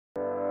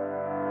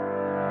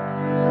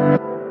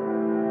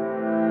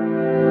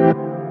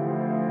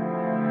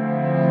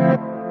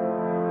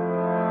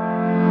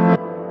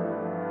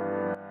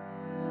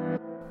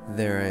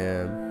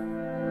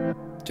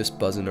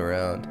buzzing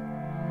around,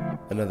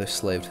 another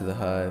slave to the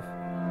hive.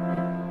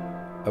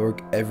 I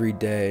work every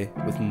day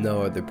with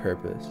no other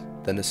purpose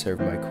than to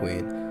serve my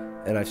queen,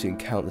 and I've seen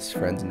countless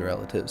friends and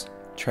relatives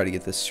try to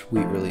get the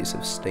sweet release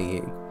of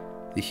stinging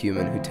the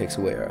human who takes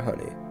away our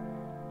honey.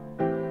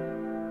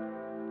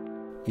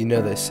 You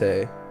know they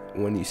say,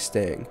 when you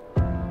sting,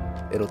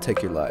 it'll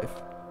take your life.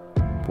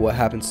 But what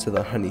happens to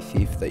the honey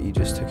thief that you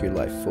just took your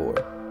life for?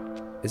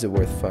 Is it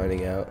worth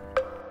finding out?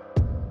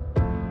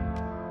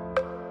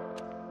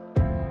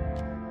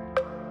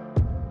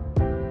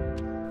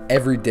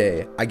 Every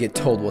day, I get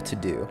told what to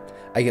do.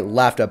 I get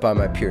laughed at by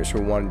my peers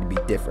for wanting to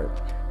be different.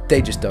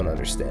 They just don't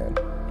understand.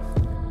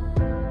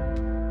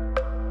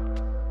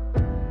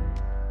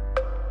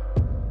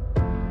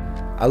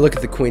 I look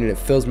at the queen and it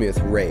fills me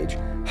with rage.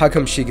 How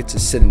come she gets to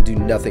sit and do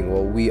nothing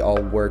while we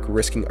all work,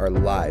 risking our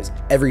lives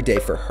every day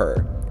for her?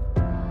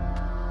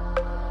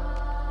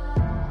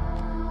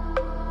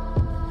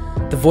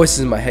 The voices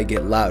in my head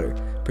get louder,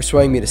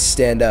 persuading me to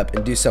stand up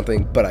and do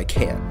something, but I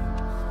can't.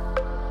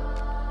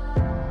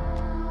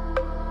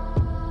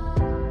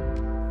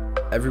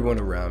 Everyone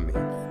around me,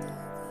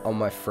 all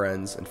my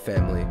friends and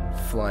family,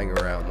 flying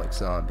around like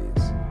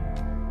zombies.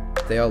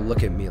 They all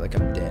look at me like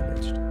I'm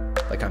damaged,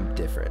 like I'm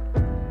different.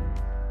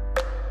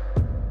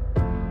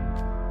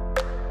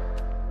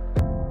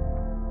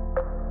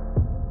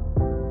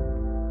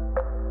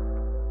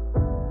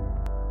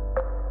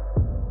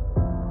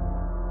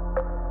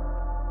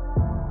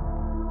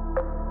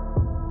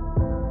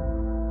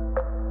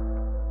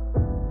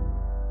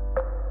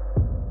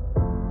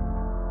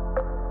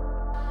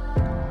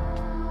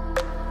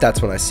 That's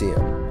when I see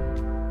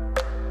him.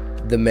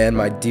 The man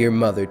my dear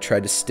mother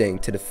tried to sting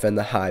to defend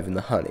the hive and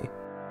the honey.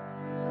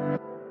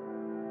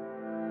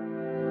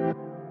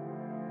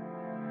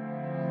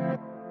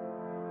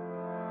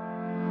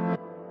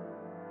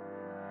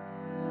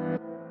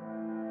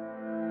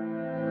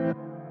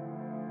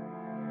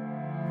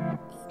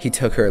 He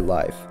took her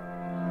life,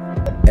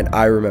 and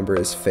I remember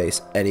his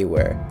face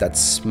anywhere. That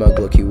smug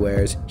look he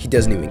wears, he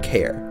doesn't even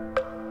care.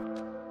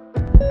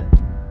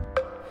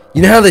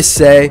 You know how they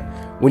say,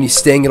 when you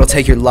sting, it'll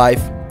take your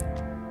life?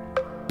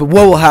 But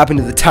what will happen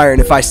to the tyrant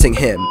if I sting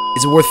him?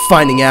 Is it worth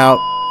finding out?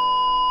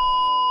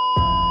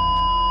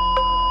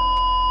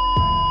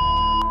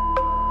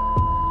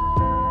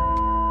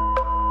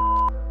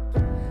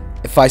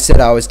 If I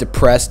said I was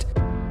depressed,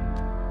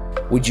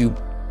 would you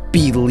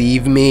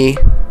believe me?